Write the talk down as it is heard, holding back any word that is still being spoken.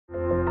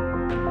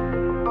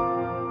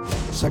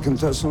2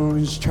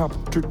 Thessalonians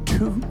chapter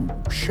 2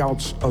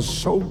 shouts a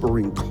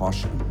sobering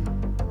caution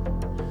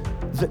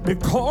that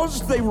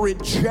because they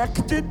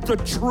rejected the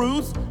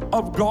truth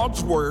of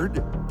God's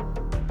word,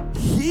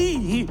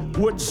 He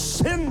would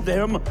send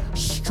them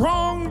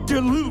strong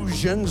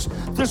delusions.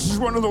 This is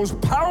one of those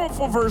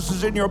powerful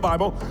verses in your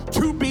Bible,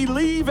 to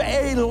believe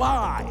a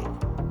lie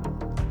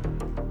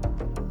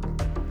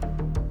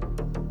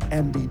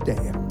and be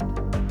damned.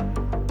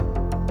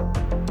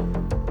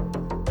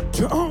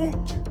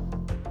 Don't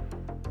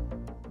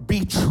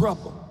be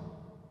troubled.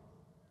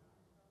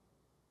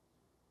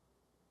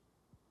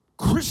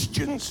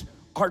 Christians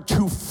are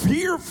too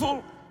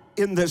fearful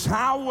in this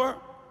hour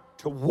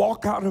to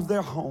walk out of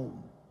their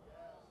home.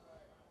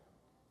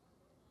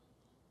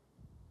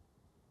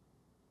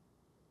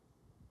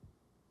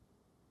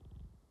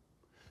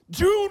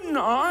 Do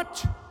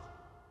not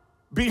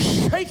be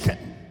shaken.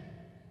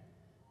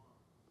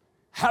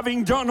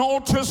 Having done all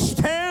to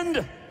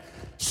stand,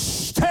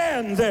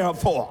 stand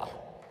therefore,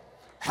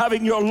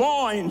 having your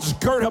loins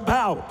girt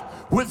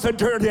about with the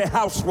dirty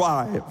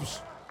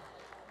housewives.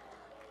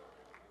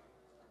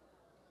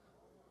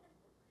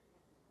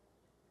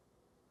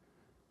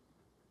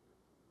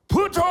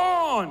 Put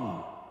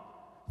on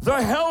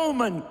the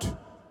helmet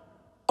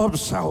of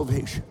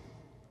salvation,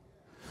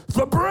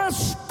 the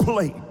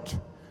breastplate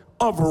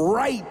of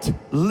right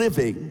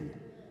living,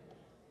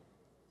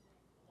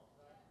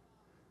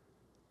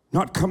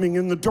 not coming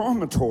in the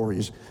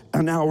dormitories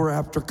an hour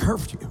after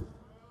curfew,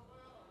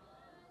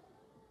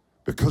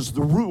 because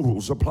the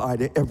rules apply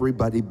to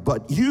everybody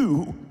but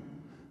you.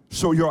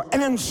 So your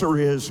answer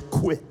is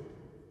quit.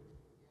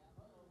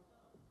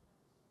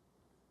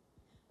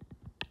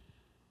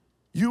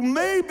 You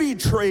may be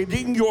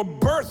trading your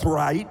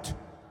birthright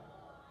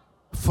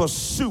for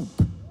soup.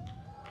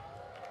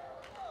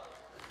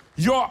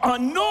 Your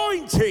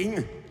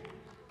anointing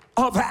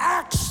of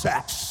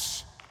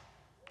access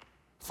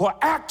for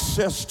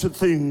access to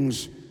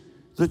things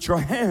that your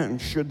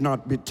hand should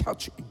not be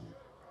touching.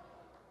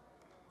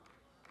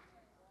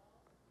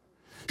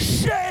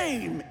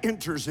 Shame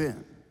enters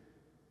in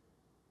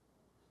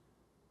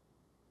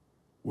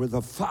where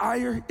the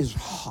fire is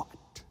hot.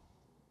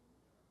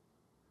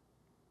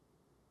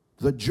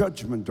 The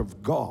judgment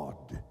of God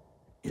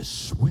is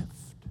swift.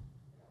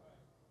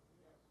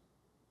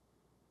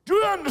 Do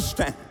you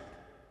understand?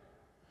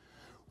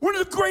 One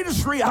of the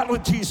greatest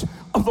realities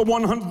of the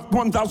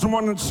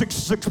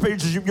 1,166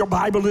 pages of your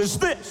Bible is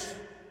this: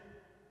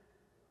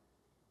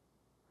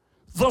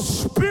 the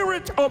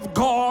Spirit of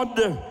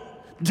God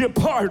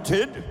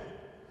departed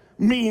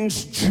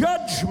means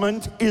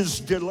judgment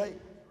is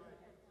delayed.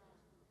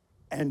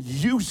 And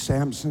you,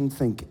 Samson,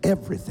 think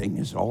everything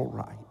is all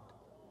right,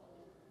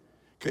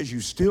 because you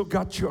still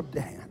got your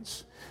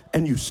dance,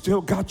 and you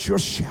still got your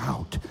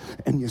shout,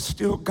 and you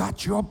still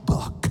got your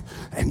buck,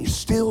 and you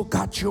still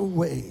got your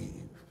wave.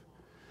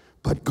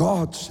 But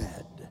God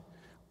said,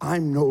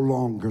 I'm no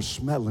longer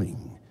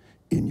smelling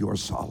in your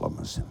solemn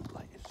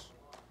assemblies.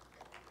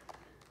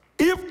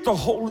 If the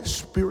Holy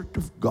Spirit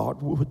of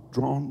God were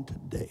withdrawn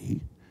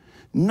today,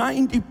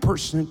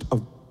 90%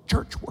 of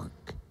church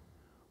work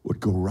would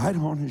go right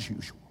on as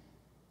usual.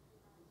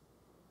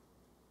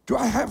 Do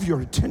I have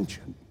your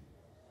attention?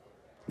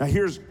 Now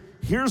here's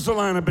the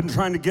line I've been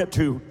trying to get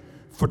to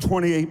for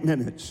 28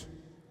 minutes.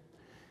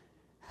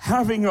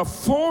 Having a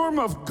form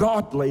of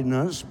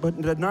godliness,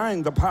 but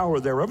denying the power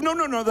thereof.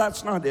 No,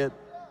 that's not it.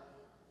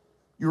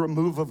 You're a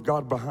move of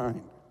God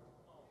behind.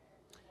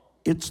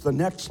 It's the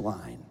next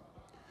line.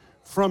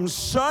 From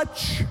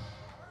such,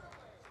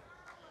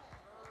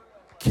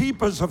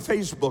 keep as a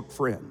Facebook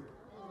friend.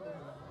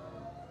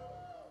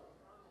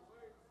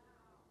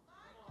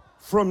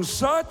 From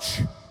such,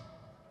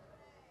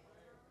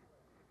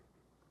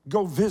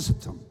 go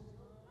visit them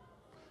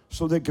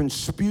so they can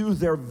spew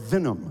their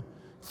venom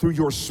through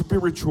your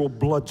spiritual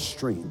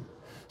bloodstream.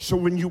 So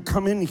when you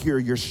come in here,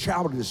 your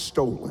shout is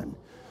stolen,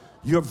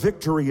 your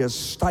victory is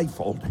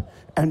stifled,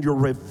 and your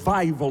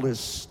revival is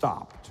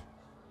stopped.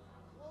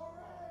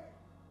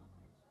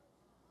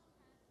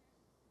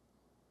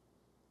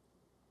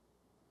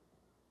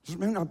 This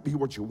may not be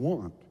what you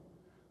want,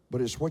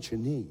 but it's what you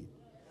need.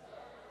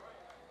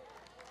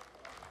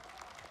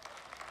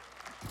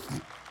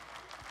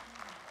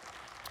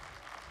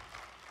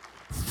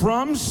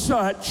 From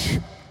such,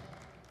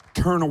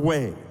 turn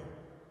away.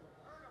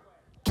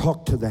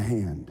 Talk to the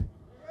hand.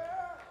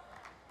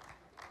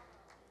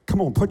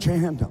 Come on, put your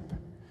hand up.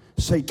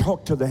 Say,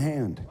 talk to the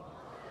hand.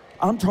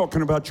 I'm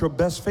talking about your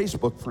best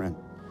Facebook friend.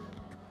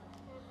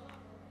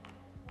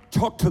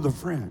 Talk to the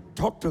friend.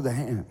 Talk to the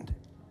hand.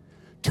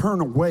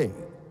 Turn away.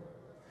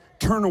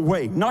 Turn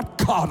away. Not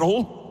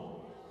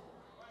coddle.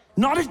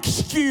 Not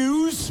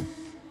excuse.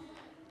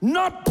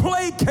 Not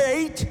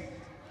placate.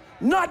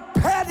 Not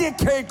patty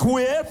cake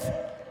with.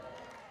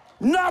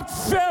 Not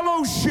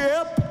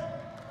fellowship.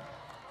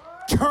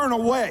 Turn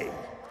away.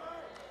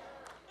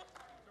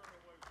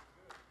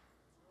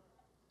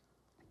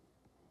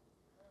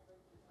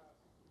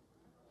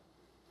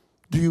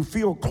 Do you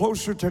feel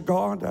closer to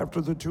God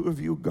after the two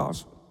of you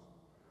gossip?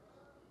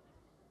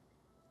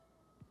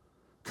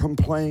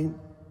 complain,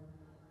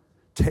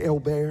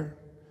 talebear,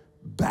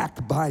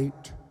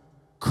 backbite,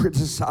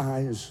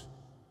 criticize.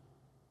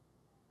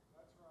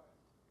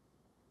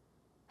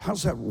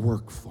 How's that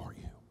work for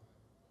you?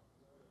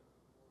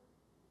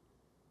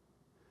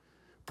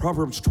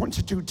 Proverbs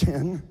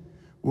 22:10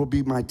 will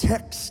be my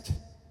text.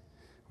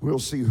 We'll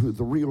see who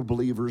the real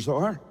believers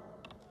are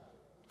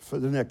for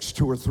the next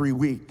 2 or 3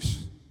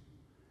 weeks.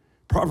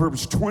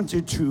 Proverbs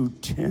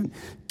 22:10.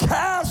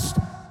 Cast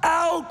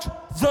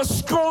out the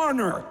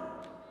scorner.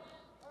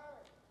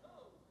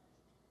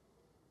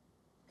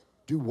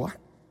 Do what?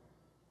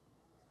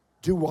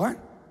 Do what?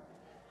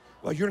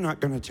 Well, you're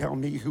not going to tell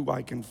me who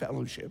I can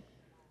fellowship.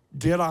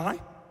 Did I?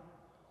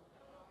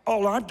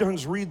 All I've done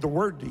is read the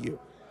word to you.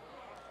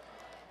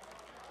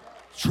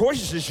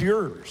 Choice is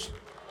yours.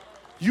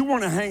 You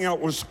want to hang out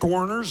with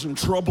scorners and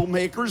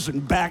troublemakers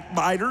and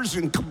backbiters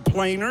and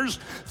complainers,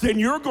 then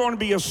you're going to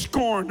be a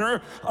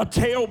scorner, a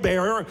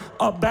talebearer,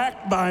 a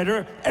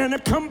backbiter, and a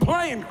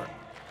complainer.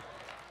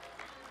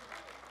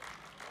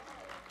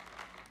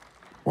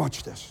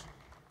 Watch this.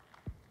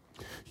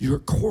 You're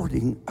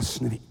courting a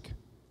snake.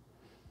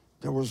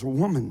 There was a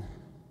woman,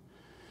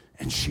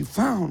 and she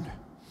found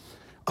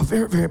a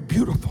very, very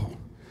beautiful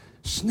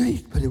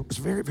snake, but it was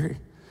very, very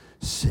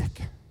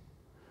sick.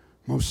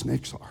 Most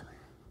snakes are.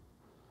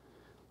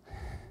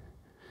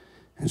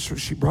 And so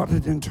she brought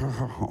it into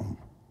her home,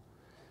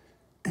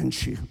 and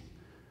she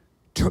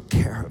took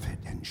care of it,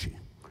 and she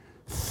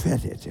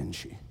fed it, and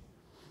she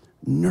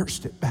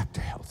nursed it back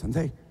to health. And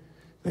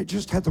they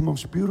just had the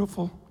most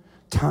beautiful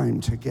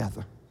time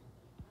together.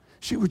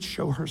 She would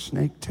show her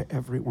snake to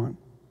everyone.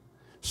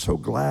 So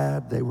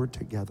glad they were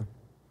together.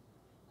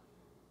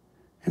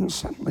 And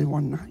suddenly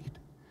one night,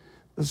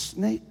 the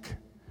snake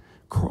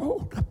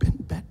crawled up in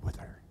bed with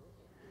her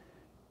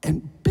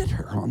and bit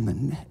her on the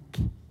neck.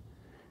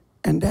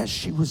 And as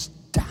she was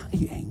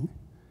dying,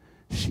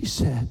 she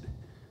said,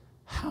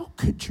 "How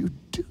could you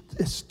do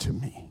this to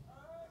me?"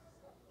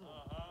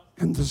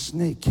 And the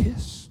snake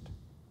hissed,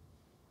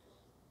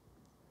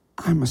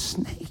 "I'm a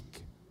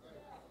snake.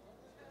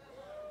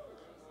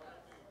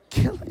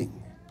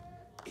 Killing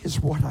is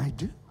what I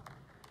do."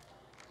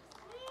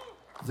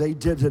 They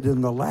did it in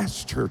the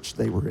last church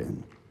they were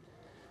in.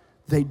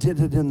 They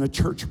did it in the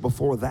church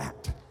before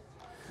that.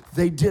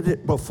 They did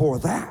it before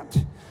that.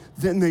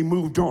 Then they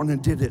moved on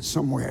and did it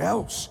somewhere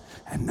else.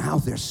 And now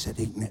they're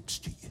sitting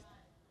next to you.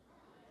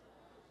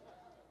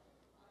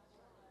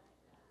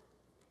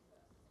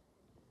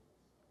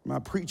 Am I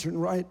preaching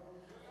right,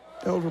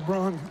 Elder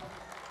Braun?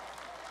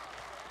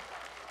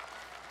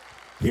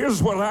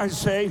 Here's what I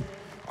say.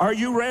 Are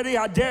you ready?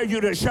 I dare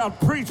you to shout,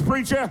 "Preach,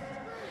 preacher."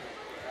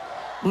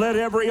 Let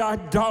every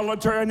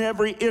idolater and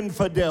every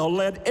infidel,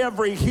 let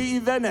every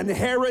heathen and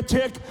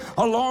heretic,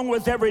 along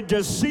with every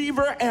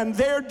deceiver and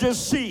they're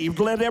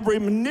deceived, let every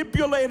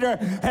manipulator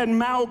and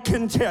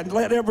malcontent,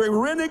 let every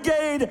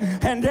renegade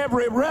and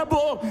every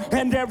rebel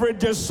and every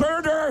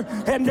deserter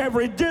and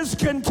every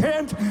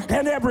discontent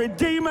and every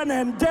demon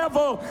and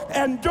devil,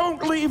 and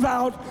don't leave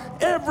out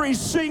every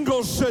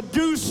single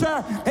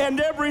seducer and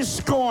every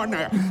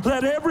scorner.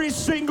 Let every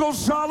single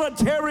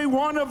solitary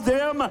one of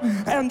them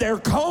and their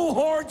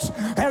cohorts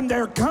and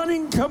their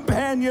cunning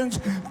companions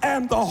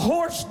and the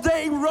horse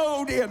they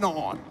rode in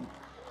on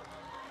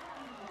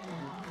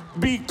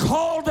be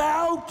called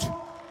out,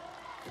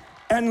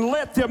 and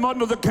let them,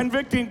 under the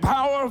convicting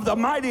power of the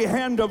mighty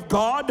hand of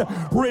God,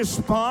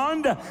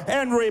 respond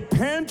and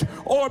repent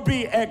or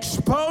be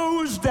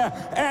exposed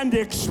and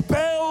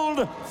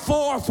expelled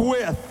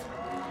forthwith.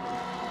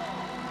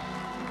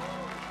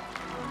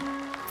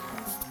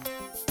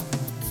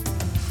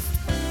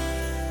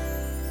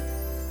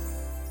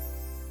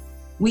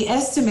 We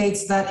estimate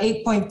that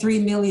 8.3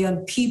 million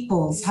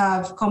people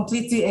have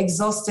completely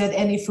exhausted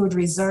any food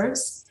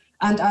reserves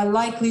and are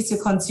likely to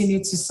continue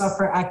to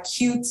suffer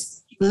acute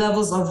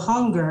levels of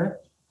hunger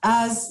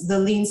as the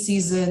lean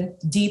season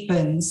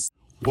deepens.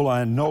 Well,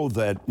 I know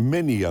that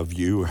many of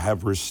you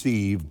have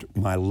received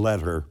my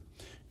letter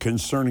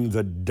concerning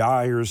the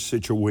dire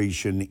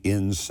situation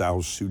in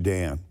South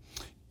Sudan.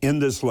 In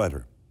this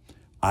letter,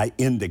 I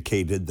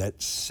indicated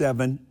that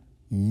 7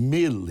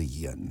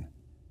 million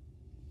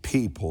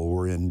people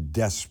were in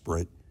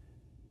desperate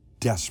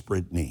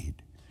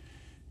need.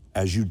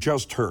 As you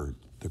just heard,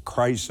 the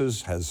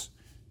crisis has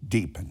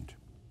deepened.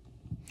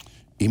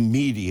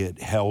 Immediate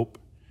help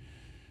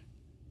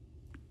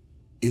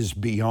is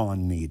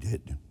beyond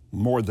needed.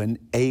 More than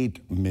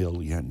 8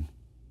 million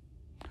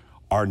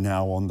are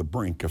now on the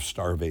brink of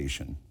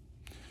starvation.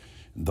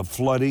 The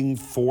flooding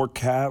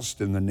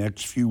forecast in the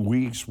next few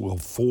weeks will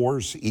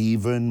force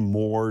even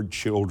more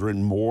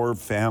children, more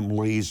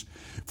families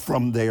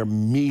from their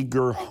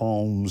meager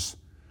homes,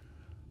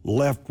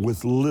 left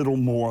with little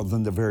more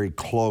than the very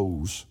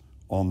clothes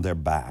on their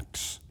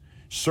backs.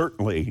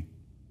 Certainly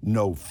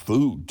no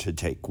food to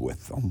take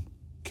with them.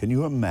 Can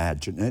you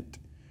imagine it?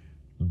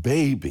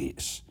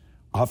 Babies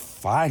are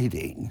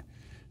fighting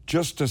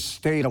just to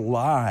stay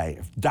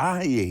alive,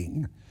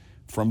 dying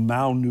from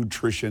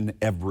malnutrition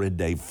every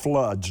day.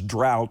 Floods,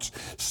 droughts,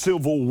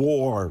 civil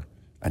war,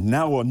 And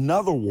now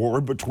another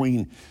war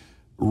between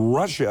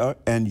Russia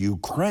and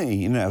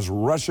Ukraine, as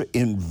Russia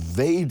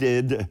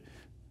invaded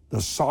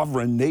the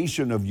sovereign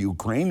nation of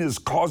Ukraine, is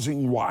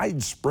causing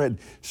widespread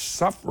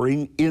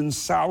suffering in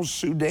South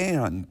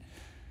Sudan.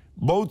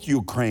 Both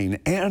Ukraine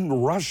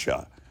and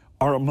Russia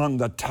are among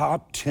the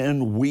top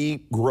 10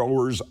 wheat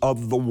growers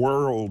of the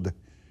world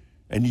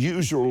and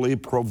usually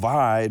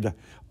provide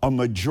a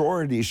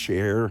majority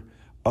share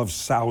of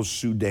South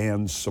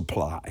Sudan's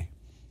supply.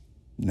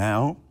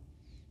 Now,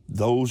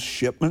 those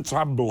shipments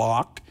are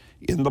blocked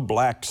in the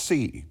Black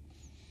Sea.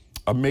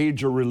 A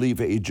major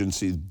relief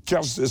agency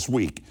just this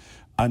week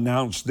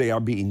announced they are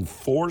being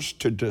forced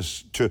to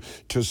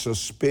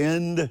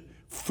suspend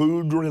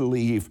food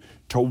relief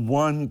to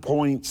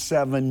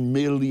 1.7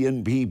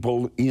 million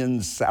people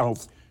in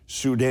South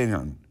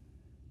Sudan,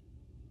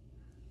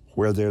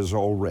 where there's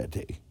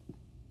already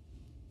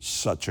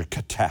such a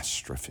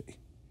catastrophe.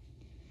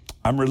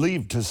 I'm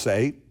relieved to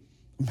say,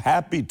 I'm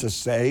happy to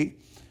say,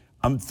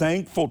 I'm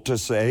thankful to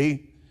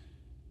say,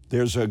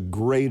 there's a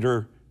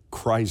greater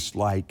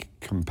Christ-like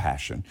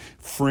compassion.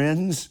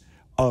 Friends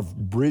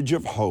of Bridge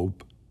of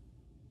Hope,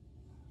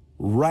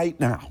 right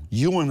now,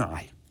 you and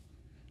I,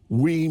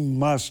 we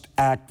must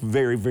act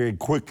very, very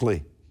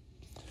quickly.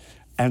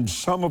 And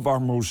some of our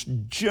most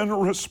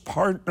generous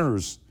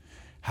partners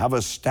have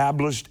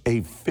established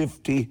a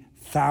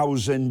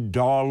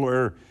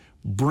 $50,000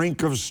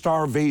 Brink of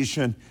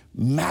Starvation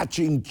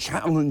matching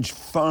challenge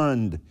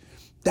fund.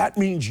 That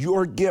means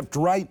your gift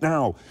right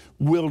now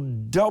will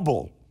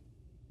double.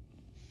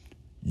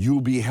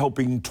 You'll be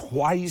helping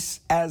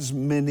twice as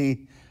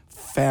many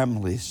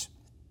families,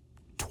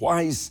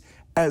 twice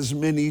as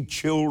many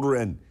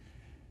children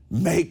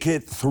make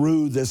it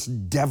through this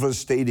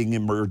devastating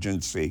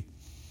emergency.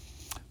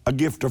 A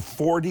gift of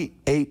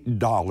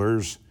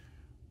 $48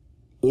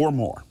 or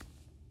more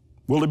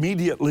will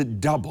immediately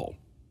double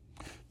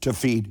to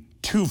feed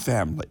 2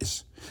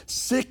 families.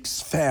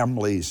 6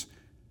 families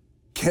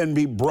can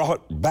be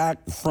brought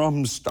back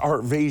from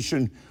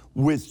starvation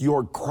with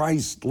your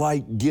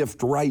Christ-like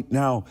gift right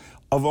now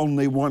of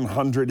only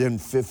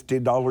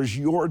 $150.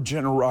 Your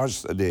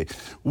generosity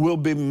will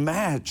be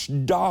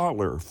matched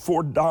dollar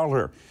for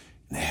dollar.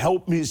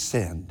 Help me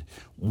send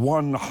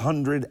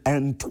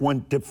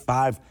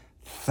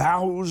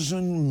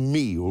 125,000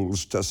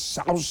 meals to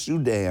South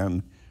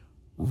Sudan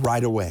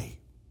right away.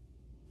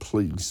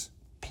 Please,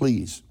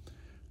 please,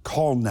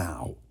 call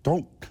now.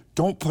 Don't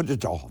put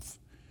it off.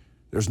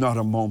 There's not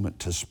a moment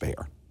to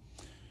spare.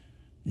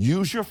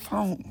 Use your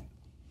phone.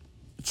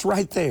 It's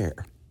right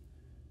there.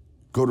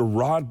 Go to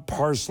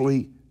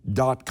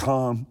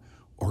rodparsley.com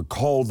or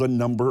call the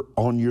number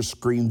on your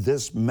screen.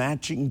 This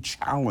matching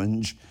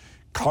challenge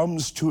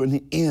comes to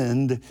an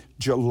end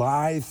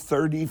July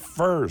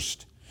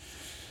 31st.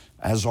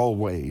 As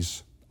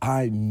always,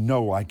 I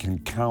know I can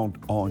count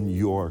on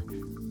your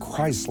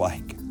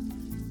Christ-like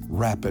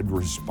rapid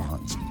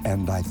response,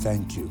 and I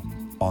thank you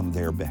on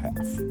their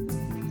behalf.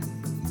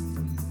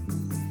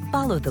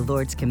 Follow the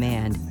Lord's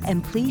command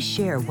and please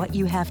share what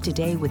you have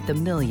today with the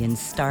millions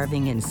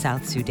starving in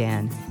South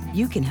Sudan.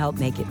 You can help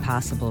make it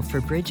possible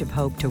for Bridge of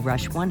Hope to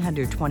rush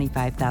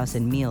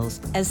 125,000 meals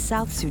as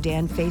South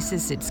Sudan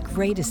faces its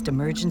greatest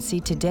emergency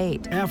to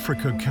date.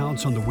 Africa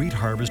counts on the wheat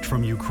harvest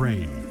from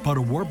Ukraine, but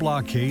a war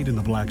blockade in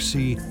the Black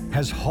Sea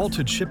has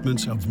halted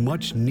shipments of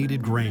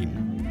much-needed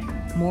grain.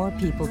 More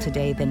people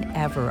today than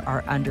ever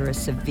are under a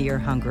severe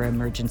hunger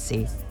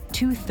emergency.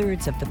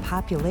 2/3 of the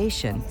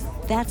population.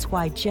 That's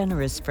why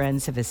generous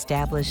friends have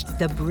established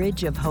the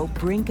Bridge of Hope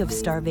Brink of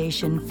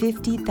Starvation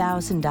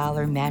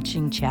 $50,000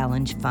 Matching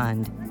Challenge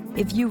Fund.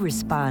 If you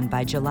respond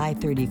by July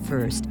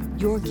 31st,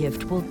 your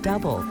gift will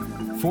double.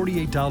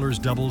 $48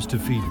 doubles to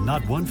feed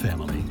not one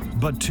family,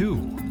 but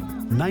 2.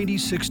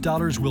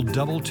 $96 will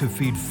double to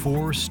feed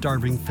 4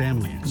 starving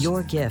families.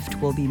 Your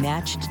gift will be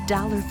matched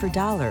dollar for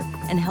dollar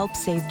and help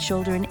save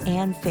children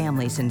and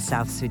families in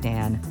South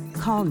Sudan.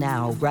 Call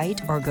now, write,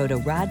 or go to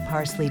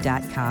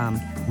rodparsley.com.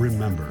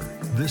 Remember,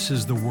 this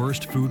is the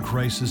worst food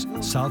crisis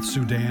South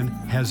Sudan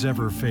has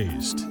ever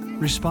faced.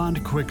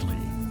 Respond quickly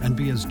and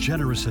be as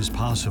generous as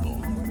possible.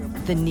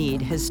 The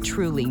need has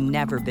truly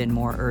never been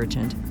more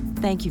urgent.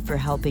 Thank you for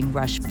helping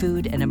rush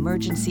food and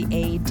emergency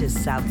aid to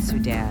South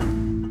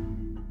Sudan.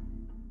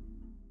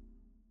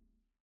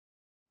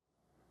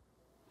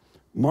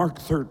 Mark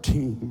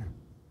 13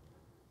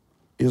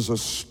 is a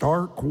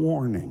stark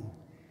warning.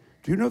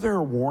 Do you know there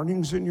are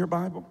warnings in your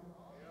Bible?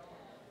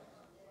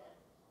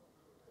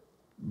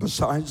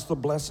 Besides the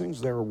blessings,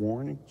 there are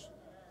warnings.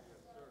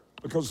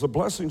 Because the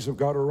blessings of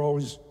God are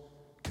always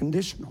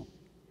conditional.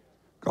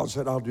 God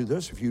said, I'll do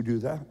this if you do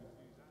that.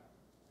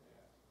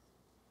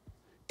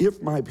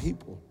 If my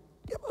people,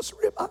 give us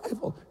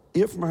revival,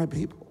 if my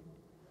people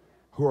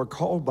who are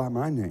called by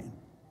my name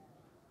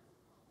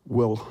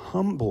will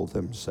humble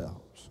themselves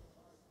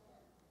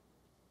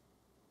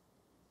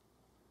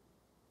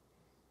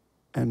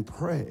and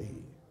pray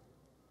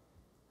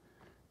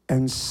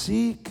and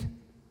seek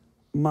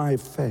my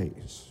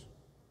face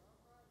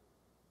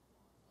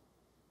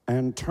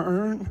and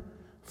turn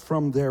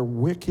from their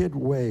wicked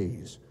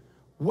ways.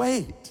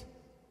 Wait.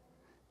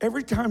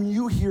 Every time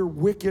you hear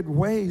wicked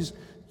ways,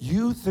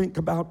 you think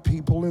about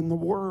people in the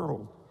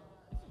world.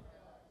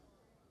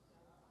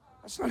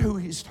 That's not who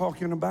he's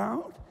talking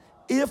about.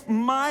 If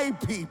my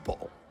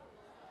people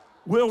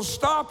will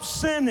stop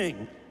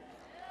sinning,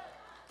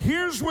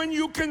 here's when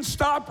you can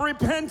stop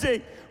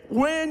repenting.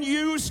 When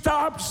you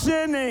stop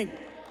sinning.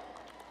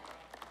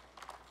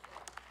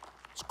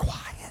 It's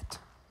quiet.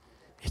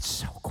 It's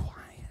so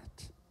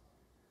quiet.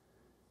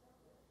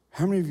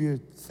 How many of you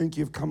think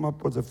you've come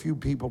up with a few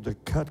people to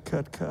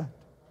cut?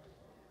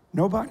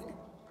 Nobody?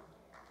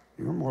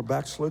 You're more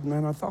backslidden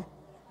than I thought.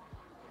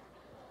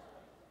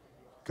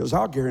 Because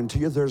I'll guarantee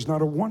you there's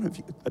not a one of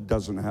you that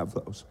doesn't have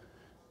those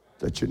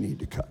that you need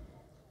to cut.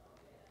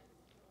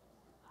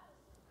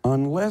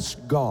 Unless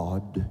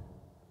God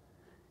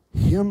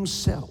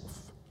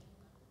himself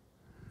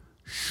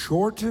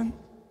shorten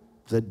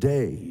the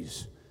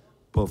days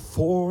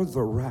before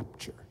the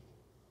rapture,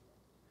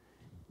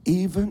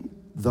 even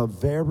the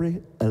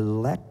very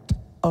elect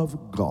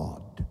of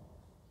God.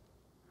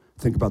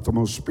 Think about the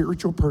most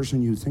spiritual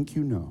person you think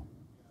you know.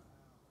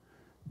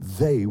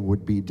 They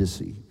would be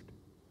deceived.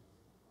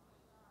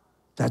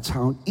 That's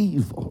how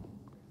evil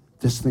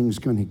this thing's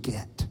going to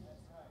get.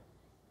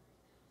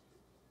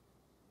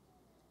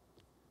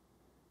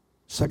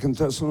 2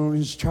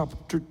 Thessalonians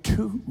chapter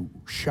 2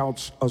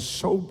 shouts a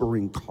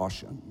sobering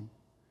caution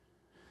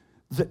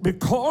that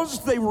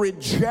because they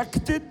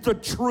rejected the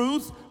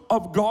truth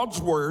of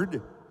God's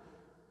word,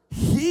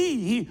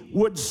 he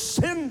would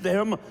send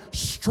them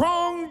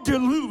strong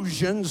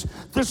delusions.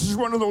 This is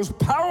one of those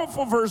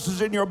powerful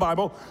verses in your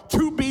Bible,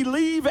 to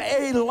believe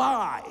a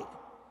lie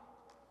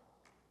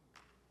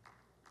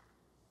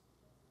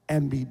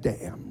and be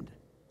damned.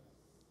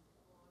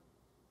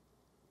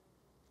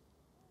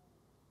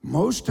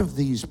 Most of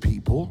these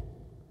people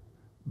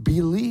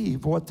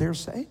believe what they're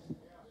saying.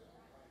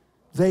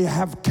 They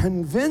have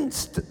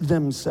convinced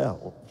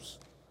themselves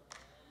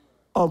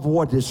of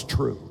what is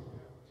true.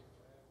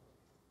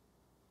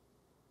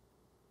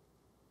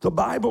 The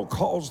Bible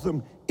calls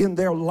them, in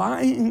their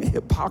lying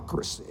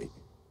hypocrisy,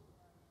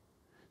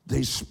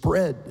 they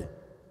spread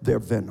their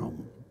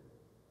venom.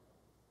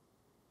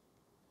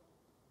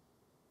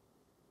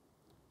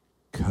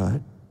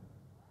 Cut.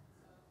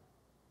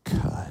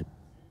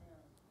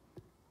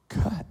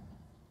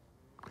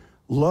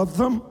 Love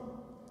them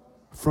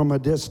from a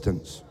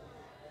distance.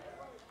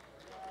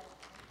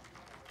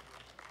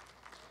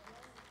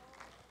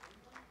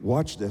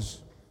 Watch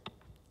this.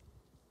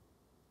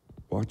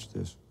 Watch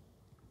this.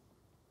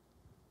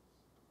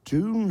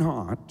 Do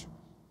not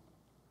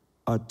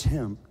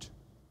attempt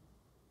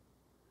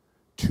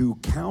to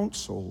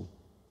counsel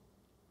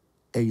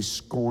a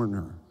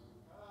scorner.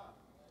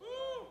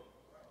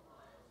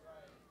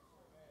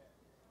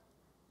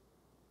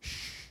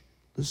 Shh.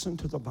 Listen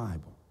to the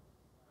Bible.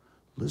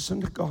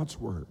 Listen to God's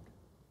word.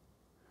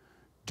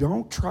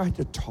 Don't try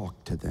to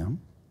talk to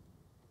them,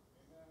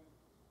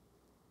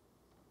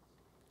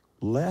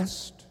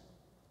 lest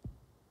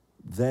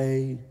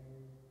they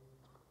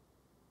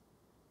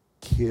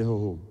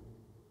kill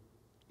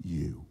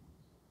you.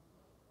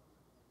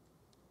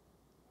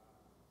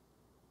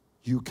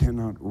 You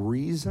cannot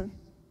reason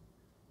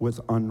with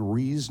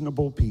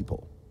unreasonable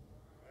people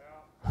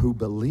who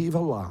believe a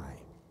lie.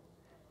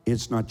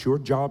 It's not your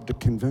job to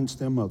convince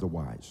them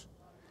otherwise.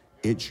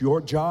 It's your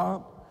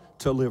job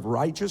to live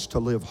righteous, to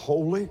live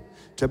holy,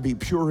 to be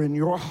pure in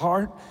your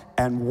heart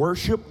and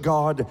worship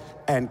God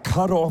and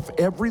cut off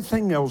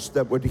everything else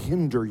that would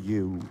hinder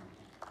you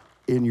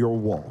in your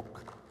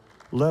walk.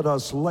 Let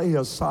us lay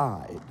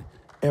aside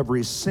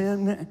every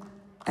sin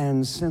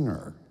and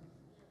sinner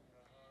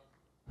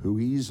who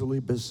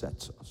easily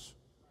besets us.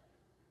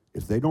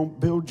 If they don't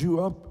build you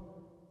up,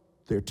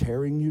 they're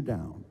tearing you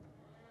down.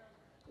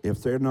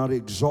 If they're not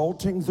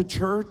exalting the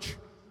church,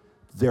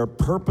 their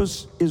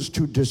purpose is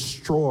to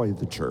destroy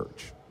the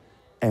church,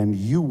 and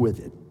you with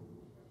it.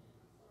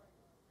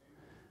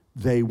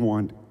 They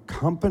want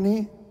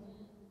company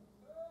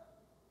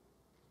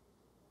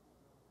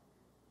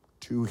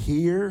to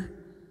hear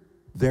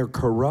their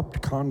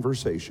corrupt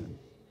conversation.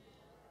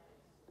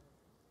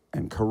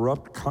 And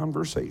corrupt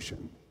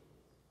conversation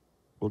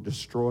will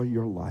destroy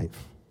your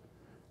life.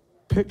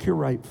 Pick your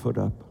right foot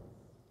up,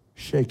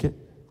 shake it.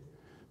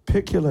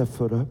 Pick your left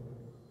foot up,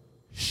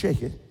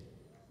 shake it.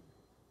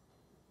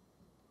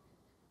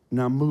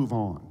 Now move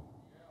on.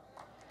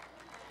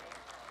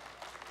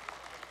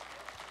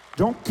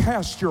 Don't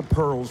cast your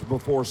pearls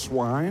before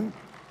swine.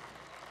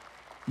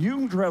 You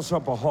can dress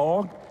up a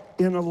hog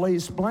in a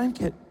lace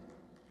blanket.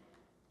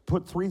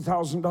 Put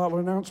 $3,000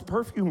 an ounce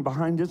perfume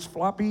behind its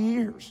floppy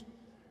ears.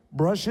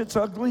 Brush its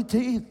ugly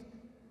teeth.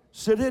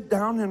 Sit it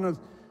down in a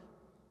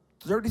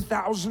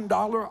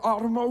 $30,000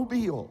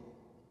 automobile.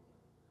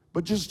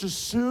 But just as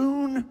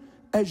soon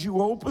as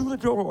you open the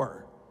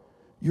door,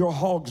 your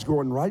hog's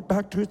going right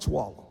back to its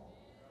wallow.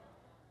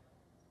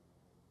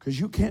 Because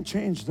you can't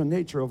change the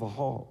nature of a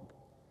hog.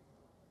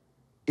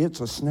 It's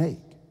a snake.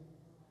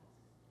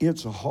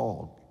 It's a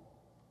hog.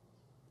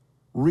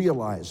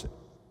 Realize it.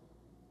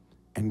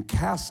 and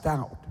cast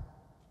out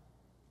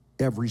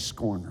every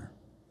scorner.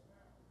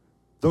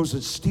 Those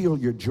that steal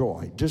your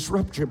joy,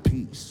 disrupt your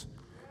peace.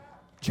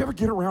 Do you ever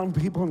get around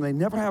people and they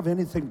never have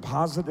anything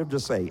positive to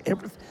say?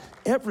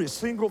 Every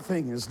single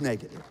thing is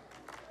negative.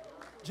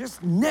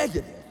 Just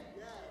negative.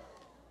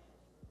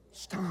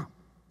 Stop.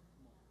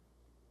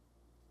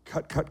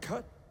 Cut, cut,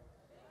 cut.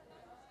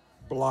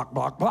 Block,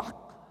 block,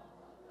 block.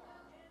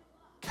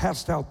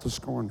 Cast out the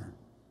scorner.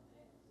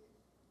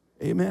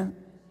 Amen?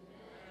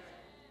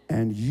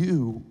 And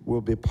you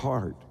will be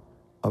part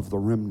of the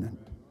remnant.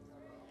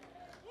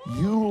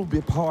 You will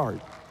be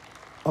part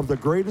of the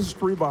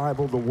greatest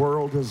revival the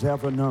world has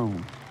ever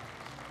known.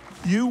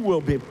 You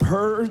will be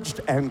purged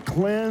and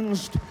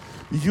cleansed.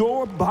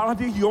 Your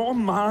body, your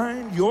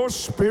mind, your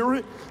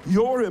spirit,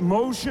 your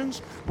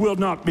emotions will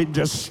not be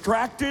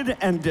distracted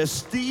and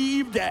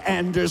deceived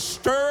and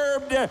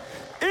disturbed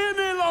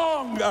any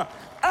longer.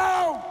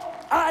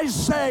 Out, I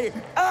say,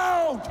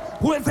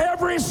 out with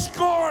every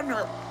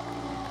scorner.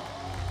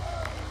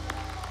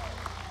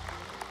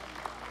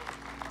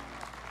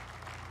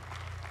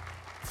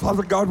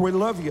 Father God, we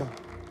love you.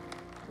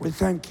 We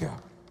thank you.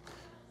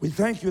 We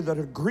thank you that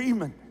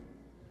agreement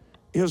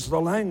is the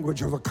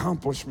language of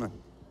accomplishment.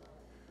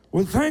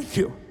 We thank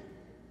you.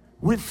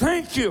 We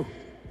thank you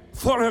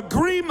for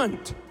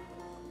agreement,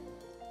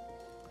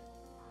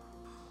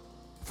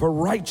 for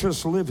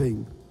righteous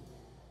living,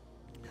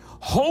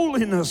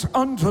 holiness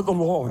unto the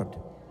Lord,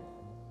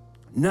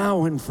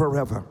 now and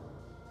forever.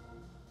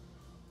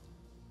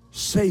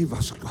 Save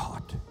us,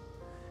 God.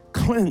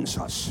 Cleanse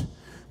us.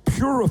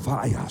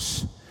 Purify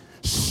us.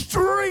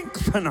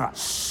 Strengthen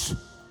us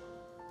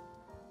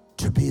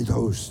to be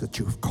those that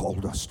you've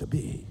called us to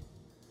be.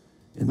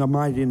 In the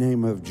mighty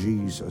name of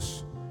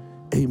Jesus,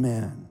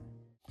 amen.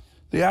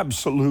 The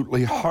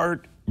absolutely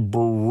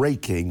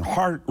heartbreaking,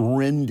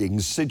 heart-rending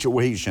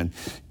situation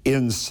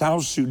in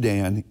South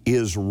Sudan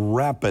is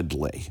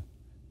rapidly,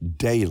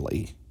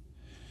 daily,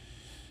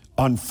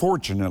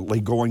 unfortunately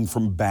going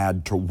from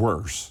bad to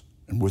worse.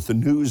 And with the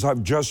news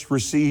I've just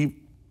received,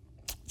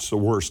 it's the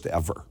worst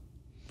ever.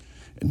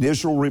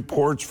 Initial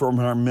reports from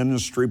our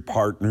ministry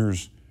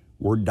partners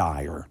were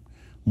dire.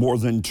 More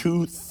than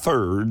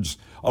 2/3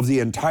 of the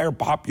entire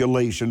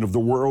population of the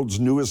world's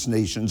newest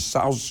nation,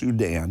 South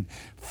Sudan,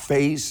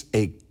 face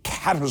a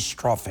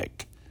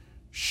catastrophic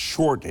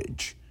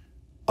shortage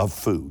of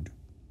food.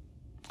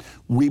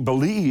 We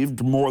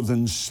believed more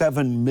than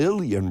 7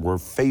 million were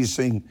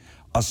facing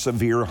a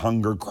severe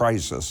hunger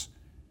crisis.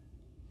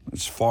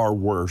 It's far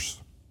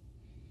worse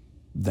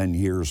than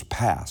years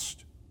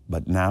past.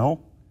 But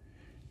now,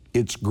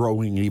 it's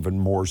growing even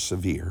more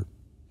severe.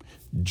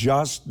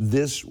 Just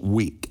this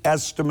week,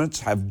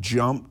 estimates have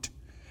jumped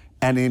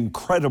an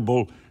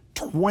incredible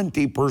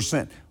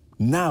 20%.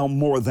 Now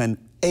more than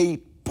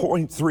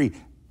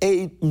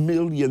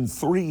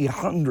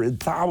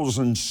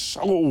 8,300,000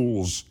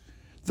 souls,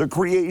 the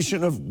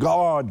creation of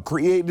God,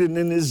 created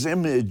in His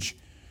image,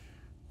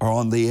 are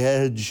on the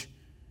edge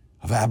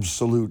of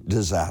absolute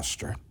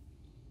disaster.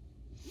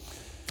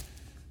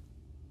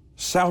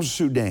 South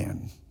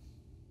Sudan,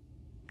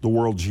 the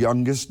world's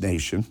youngest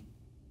nation,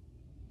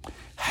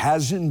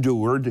 has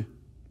endured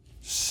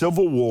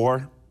civil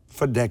war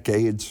for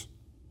decades,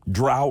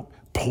 drought,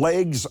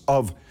 plagues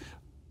of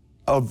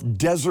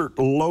desert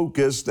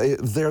locusts.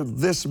 They're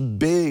this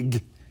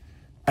big,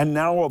 and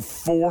now a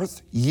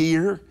 4th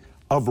year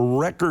of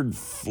record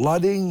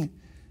flooding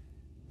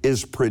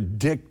is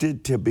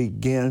predicted to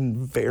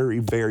begin very,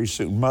 very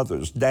soon.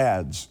 Mothers,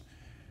 dads,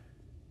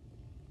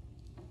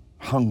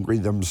 hungry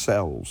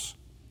themselves,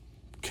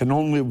 can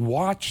only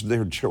watch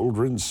their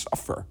children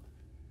suffer.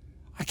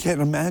 I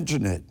can't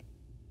imagine it.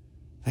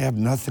 They have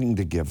nothing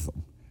to give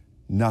them,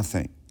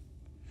 nothing.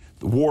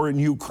 The war in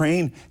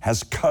Ukraine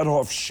has cut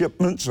off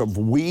shipments of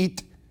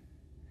wheat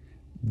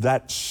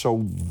that's so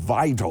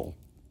vital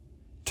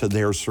to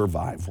their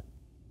survival.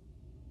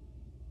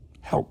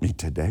 Help me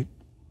today,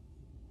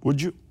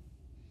 would you?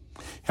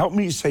 Help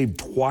me save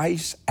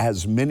twice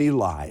as many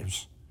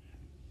lives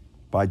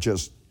by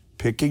just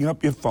picking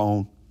up your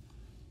phone,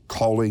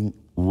 calling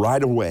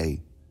right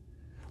away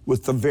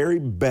with the very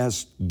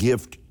best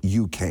gift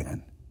you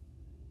can.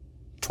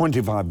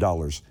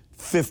 $25,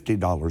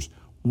 $50,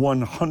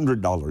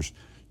 $100,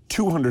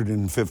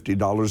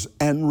 $250.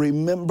 And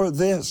remember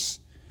this,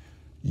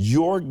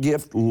 your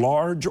gift,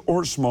 large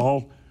or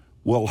small,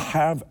 will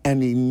have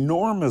an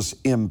enormous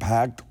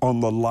impact on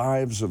the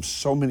lives of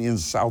so many in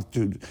South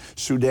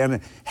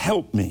Sudan.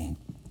 Help me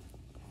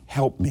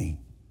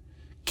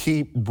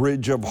keep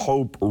Bridge of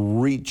Hope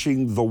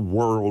reaching the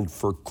world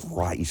for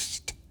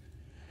Christ.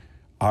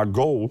 Our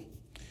goal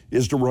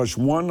is to rush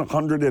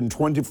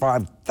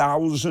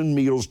 125,000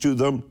 meals to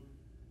them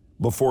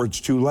before it's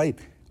too late.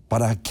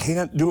 But I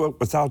can't do it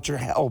without your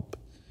help.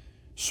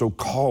 So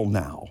call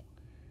now,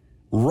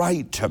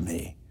 write to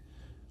me,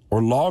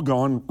 or log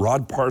on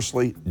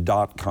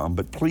rodparsley.com.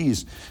 But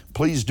please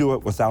do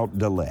it without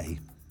delay.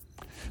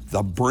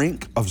 The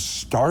Brink of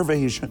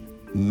Starvation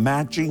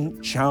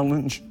Matching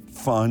Challenge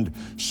Fund,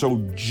 so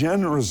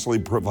generously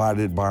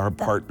provided by our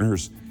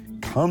partners,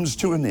 comes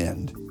to an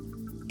end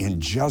in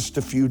just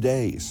a few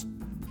days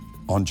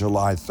on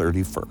July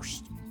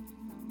 31st.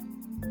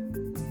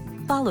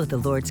 Follow the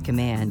Lord's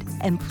command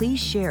and please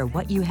share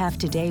what you have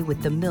today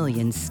with the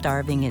millions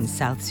starving in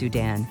South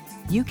Sudan.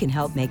 You can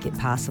help make it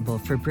possible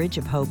for Bridge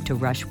of Hope to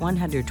rush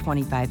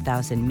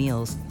 125,000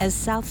 meals as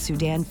South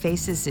Sudan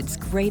faces its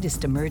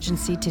greatest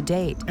emergency to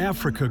date.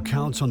 Africa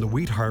counts on the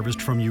wheat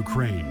harvest from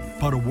Ukraine,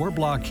 but a war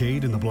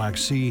blockade in the Black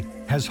Sea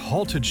has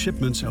halted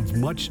shipments of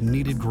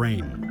much-needed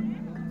grain.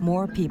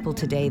 More people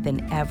today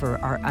than ever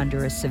are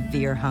under a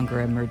severe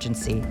hunger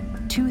emergency.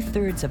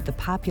 2/3 of the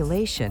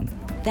population.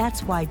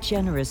 That's why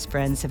Generous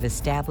Friends have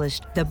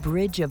established the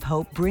Bridge of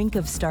Hope Brink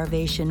of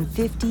Starvation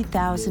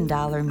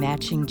 $50,000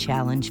 Matching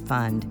Challenge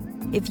Fund.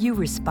 If you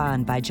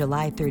respond by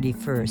July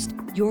 31st,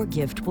 your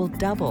gift will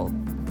double.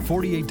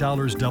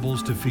 $48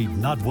 doubles to feed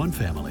not one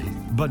family,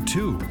 but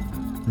two.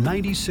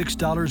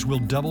 $96 will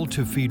double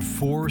to feed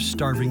 4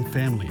 starving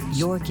families.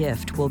 Your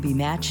gift will be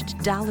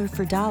matched dollar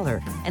for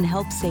dollar and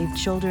help save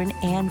children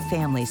and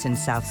families in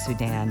South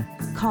Sudan.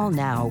 Call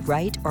now,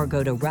 write, or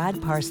go to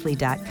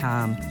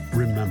rodparsley.com.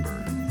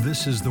 Remember,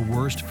 this is the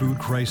worst food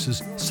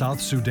crisis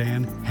South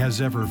Sudan has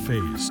ever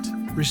faced.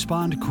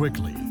 Respond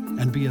quickly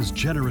and be as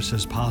generous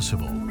as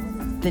possible.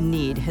 The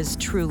need has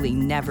truly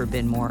never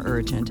been more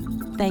urgent.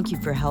 Thank you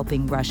for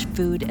helping rush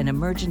food and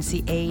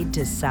emergency aid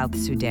to South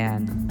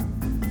Sudan.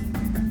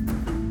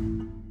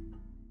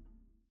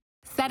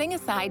 Setting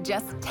aside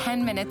just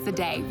 10 minutes a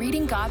day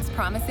reading God's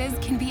promises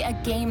can be a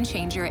game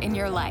changer in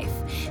your life.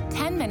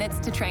 10 Minutes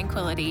to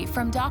Tranquility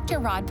from Dr.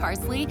 Rod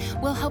Parsley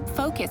will help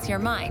focus your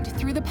mind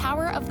through the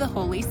power of the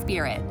Holy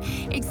Spirit.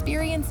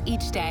 Experience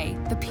each day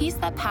the peace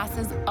that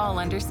passes all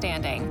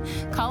understanding.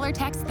 Call or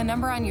text the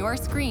number on your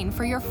screen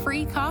for your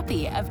free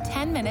copy of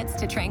 10 Minutes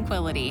to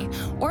Tranquility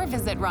or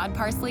visit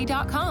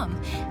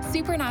rodparsley.com.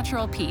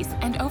 Supernatural peace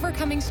and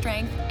overcoming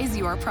strength is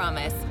your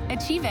promise.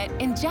 Achieve it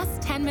in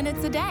just 10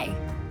 minutes a day.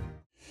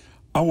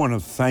 I want to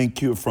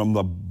thank you from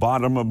the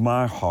bottom of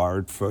my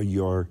heart for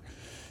your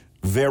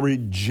very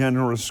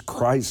generous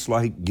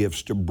Christ-like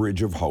gifts to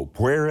Bridge of Hope.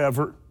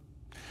 Wherever,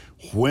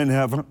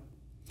 whenever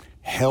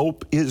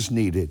help is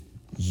needed,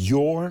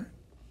 your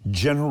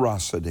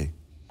generosity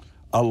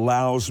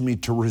allows me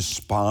to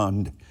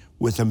respond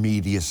with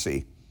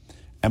immediacy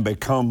and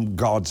become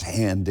God's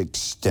hand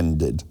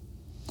extended.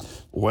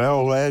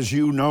 Well, as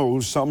you know,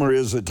 summer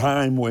is a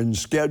time when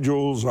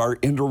schedules are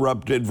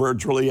interrupted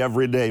virtually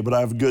every day, but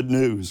I have good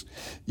news.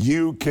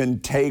 You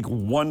can take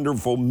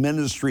wonderful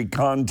ministry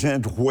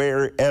content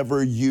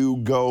wherever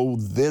you go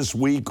this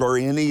week or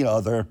any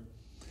other,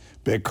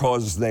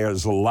 because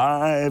there's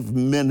live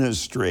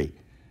ministry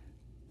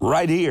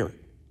right here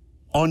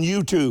on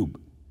YouTube,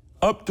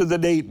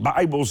 up-to-the-date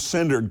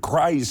Bible-centered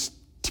Christ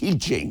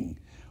teaching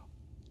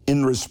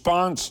in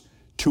response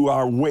to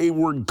our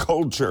wayward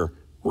culture,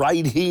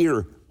 right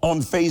here on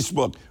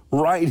Facebook,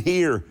 right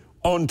here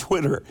on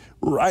Twitter,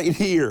 right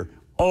here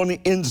on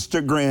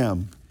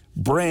Instagram.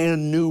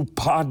 Brand new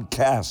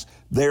podcasts.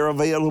 They're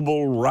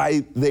available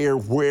right there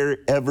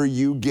wherever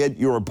you get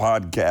your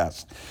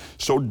podcasts.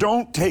 So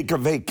don't take a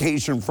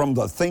vacation from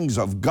the things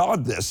of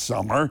God this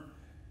summer.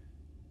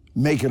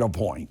 Make it a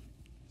point.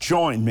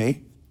 Join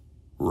me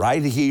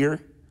right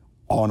here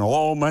on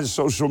all my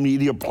social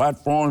media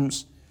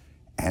platforms,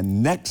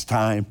 and next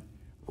time,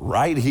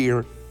 right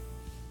here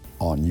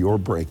on Your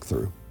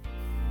Breakthrough.